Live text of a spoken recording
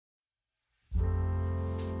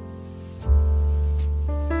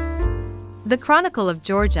The Chronicle of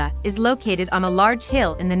Georgia is located on a large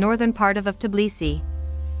hill in the northern part of Tbilisi.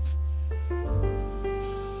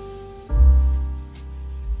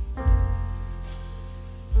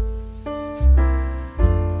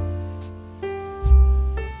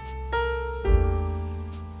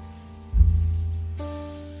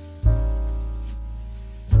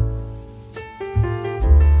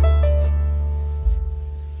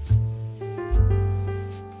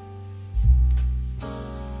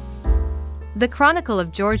 The Chronicle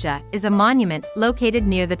of Georgia is a monument located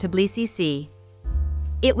near the Tbilisi Sea.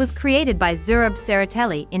 It was created by Zurab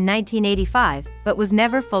Tsereteli in 1985 but was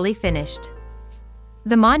never fully finished.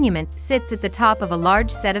 The monument sits at the top of a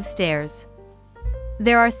large set of stairs.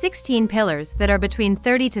 There are 16 pillars that are between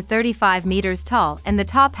 30 to 35 meters tall, and the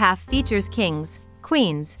top half features kings,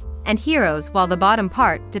 queens, and heroes, while the bottom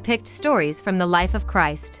part depicts stories from the life of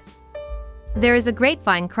Christ. There is a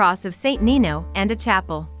grapevine cross of Saint Nino and a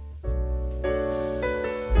chapel.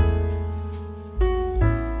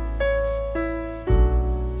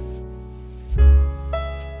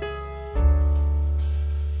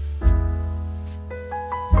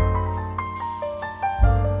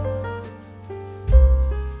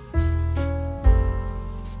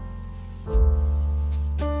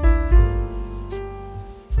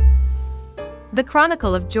 The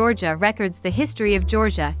Chronicle of Georgia records the history of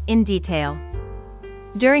Georgia in detail.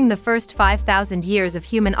 During the first 5,000 years of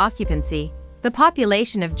human occupancy, the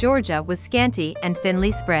population of Georgia was scanty and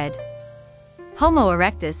thinly spread. Homo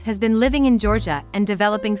erectus has been living in Georgia and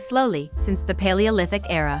developing slowly since the Paleolithic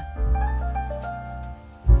era.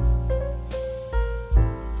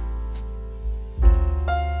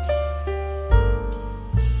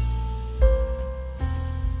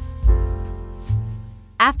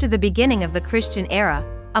 After the beginning of the Christian era,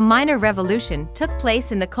 a minor revolution took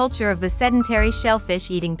place in the culture of the sedentary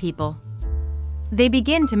shellfish-eating people. They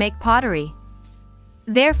began to make pottery.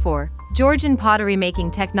 Therefore, Georgian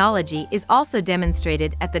pottery-making technology is also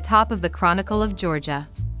demonstrated at the top of the Chronicle of Georgia.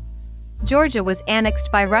 Georgia was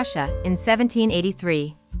annexed by Russia in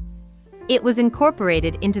 1783. It was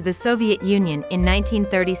incorporated into the Soviet Union in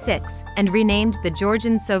 1936 and renamed the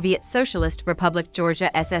Georgian Soviet Socialist Republic Georgia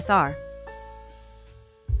SSR.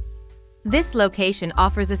 This location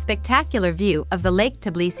offers a spectacular view of the Lake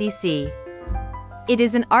Tbilisi Sea. It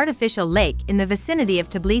is an artificial lake in the vicinity of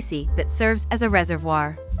Tbilisi that serves as a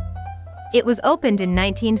reservoir. It was opened in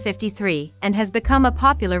 1953 and has become a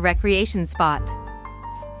popular recreation spot.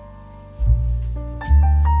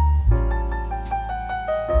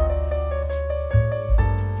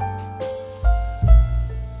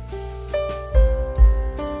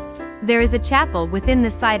 There is a chapel within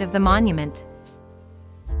the site of the monument.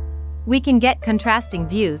 We can get contrasting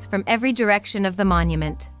views from every direction of the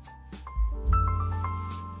monument.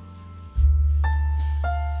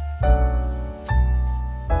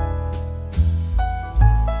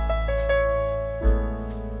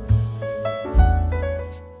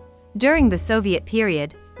 During the Soviet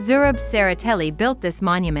period, Zurab Tsereteli built this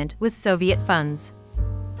monument with Soviet funds.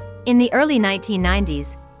 In the early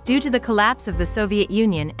 1990s, due to the collapse of the Soviet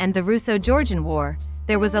Union and the Russo-Georgian War,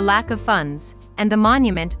 there was a lack of funds, and the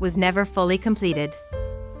monument was never fully completed.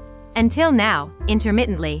 Until now,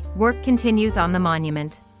 intermittently, work continues on the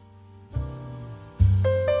monument.